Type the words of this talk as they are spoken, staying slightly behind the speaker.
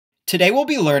Today we'll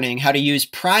be learning how to use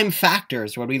prime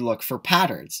factors when we look for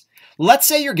patterns. Let's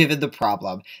say you're given the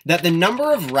problem that the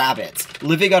number of rabbits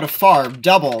living on a farm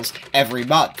doubles every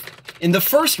month. In the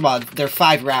first month, there are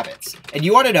 5 rabbits, and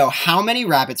you want to know how many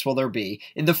rabbits will there be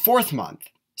in the 4th month.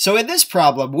 So in this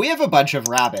problem, we have a bunch of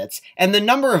rabbits, and the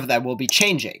number of them will be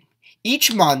changing.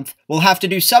 Each month, we'll have to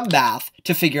do some math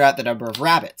to figure out the number of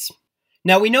rabbits.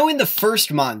 Now we know in the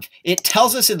first month, it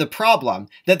tells us in the problem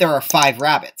that there are 5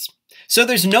 rabbits. So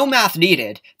there's no math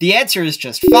needed, the answer is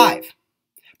just 5.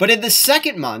 But in the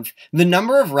second month, the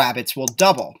number of rabbits will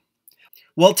double.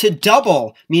 Well, to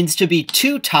double means to be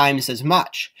 2 times as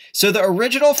much. So the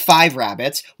original 5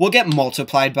 rabbits will get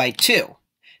multiplied by 2.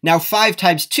 Now 5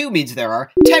 times 2 means there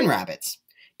are 10 rabbits.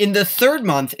 In the third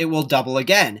month, it will double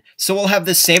again, so we'll have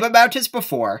the same amount as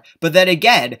before, but then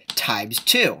again times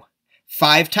 2.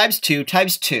 5 times 2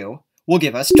 times 2 will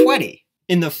give us 20.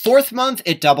 In the 4th month,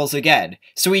 it doubles again,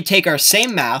 so we take our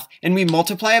same math and we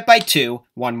multiply it by 2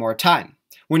 one more time.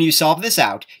 When you solve this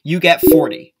out, you get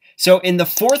 40. So in the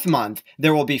 4th month,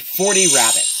 there will be 40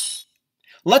 rabbits.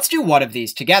 Let's do one of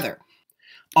these together.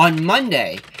 On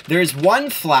Monday, there is 1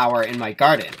 flower in my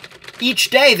garden. Each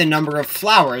day, the number of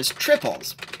flowers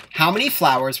triples. How many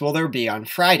flowers will there be on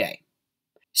Friday?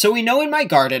 So we know in my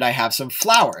garden I have some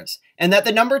flowers, and that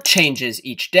the number changes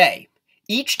each day.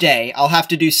 Each day, I'll have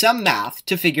to do some math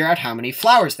to figure out how many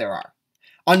flowers there are.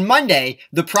 On Monday,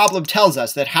 the problem tells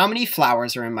us that how many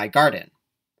flowers are in my garden.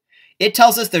 It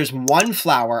tells us there's 1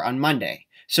 flower on Monday,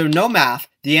 so no math,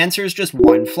 the answer is just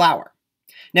 1 flower.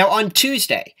 Now on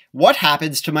Tuesday, what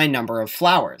happens to my number of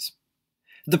flowers?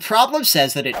 The problem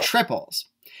says that it triples,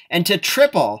 and to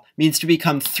triple means to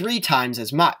become 3 times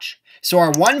as much. So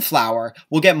our 1 flower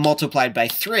will get multiplied by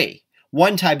 3.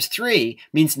 1 times 3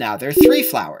 means now there are 3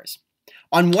 flowers.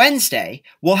 On Wednesday,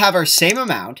 we'll have our same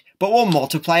amount, but we'll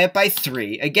multiply it by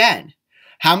 3 again.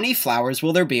 How many flowers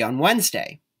will there be on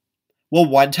Wednesday? Well,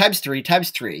 1 times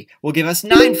 3 will give us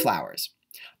 9 flowers.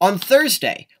 On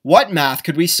Thursday, what math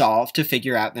could we solve to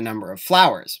figure out the number of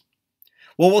flowers?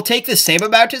 Well, we'll take the same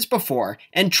amount as before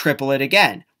and triple it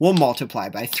again. We'll multiply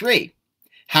by 3.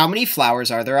 How many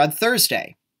flowers are there on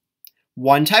Thursday?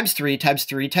 1 times 3 times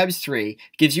 3 times 3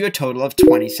 gives you a total of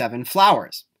 27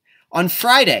 flowers. On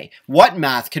Friday, what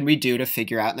math can we do to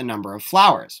figure out the number of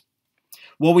flowers?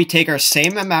 Well, we take our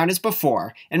same amount as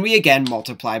before, and we again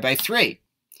multiply by 3.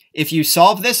 If you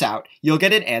solve this out, you'll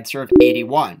get an answer of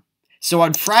 81. So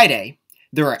on Friday,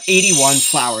 there are 81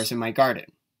 flowers in my garden.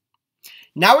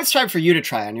 Now it's time for you to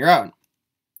try on your own.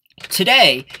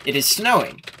 Today, it is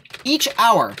snowing. Each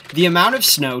hour, the amount of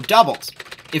snow doubles.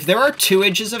 If there are 2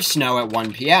 inches of snow at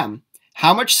 1 p.m.,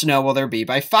 how much snow will there be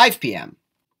by 5 p.m.?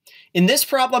 In this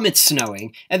problem, it's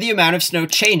snowing, and the amount of snow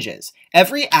changes.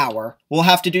 Every hour, we'll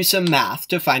have to do some math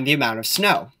to find the amount of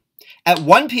snow. At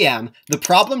 1 p.m., the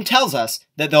problem tells us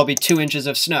that there'll be 2 inches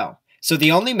of snow, so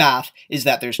the only math is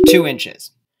that there's 2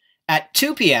 inches. At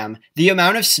 2 p.m., the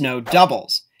amount of snow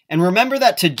doubles, and remember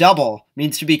that to double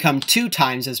means to become 2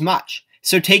 times as much.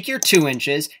 So take your 2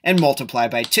 inches and multiply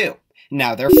by 2.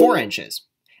 Now they're 4 inches.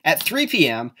 At 3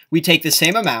 p.m., we take the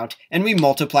same amount and we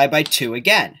multiply by 2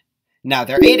 again. Now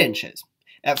they're 8 inches.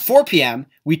 At 4 p.m.,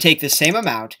 we take the same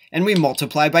amount and we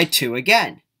multiply by 2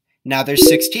 again. Now there's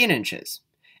 16 inches.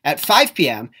 At 5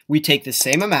 p.m., we take the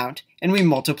same amount and we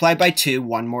multiply by 2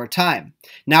 one more time.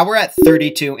 Now we're at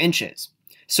 32 inches.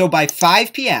 So by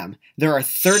 5 p.m., there are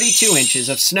 32 inches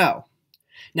of snow.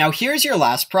 Now here's your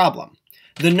last problem.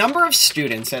 The number of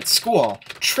students at school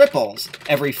triples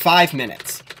every 5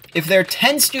 minutes. If there are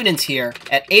 10 students here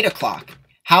at 8 o'clock,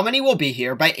 how many will be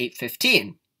here by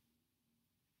 8:15?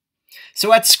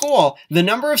 So at school, the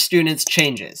number of students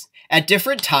changes. At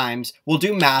different times, we'll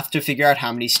do math to figure out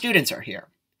how many students are here.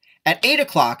 At 8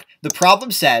 o'clock, the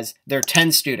problem says there are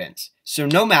 10 students. So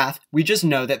no math, we just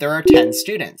know that there are 10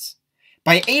 students.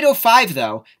 By 8:05,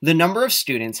 though, the number of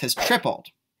students has tripled.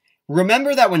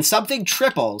 Remember that when something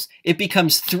triples, it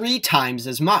becomes 3 times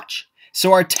as much.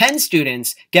 So our 10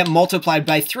 students get multiplied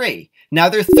by 3. Now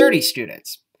there are 30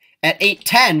 students. At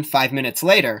 8:10, 5 minutes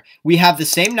later, we have the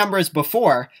same number as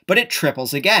before, but it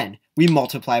triples again. We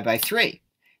multiply by 3.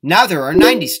 Now there are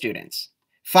 90 students.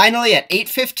 Finally, at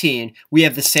 8:15, we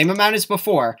have the same amount as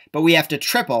before, but we have to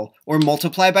triple or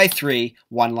multiply by 3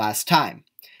 one last time.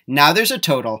 Now there's a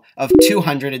total of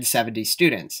 270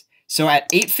 students. So at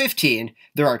 8:15,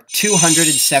 there are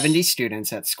 270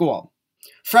 students at school.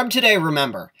 From today,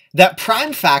 remember that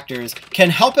prime factors can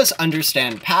help us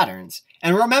understand patterns.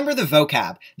 And remember the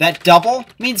vocab that double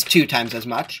means 2 times as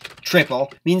much,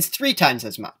 triple means 3 times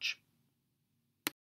as much.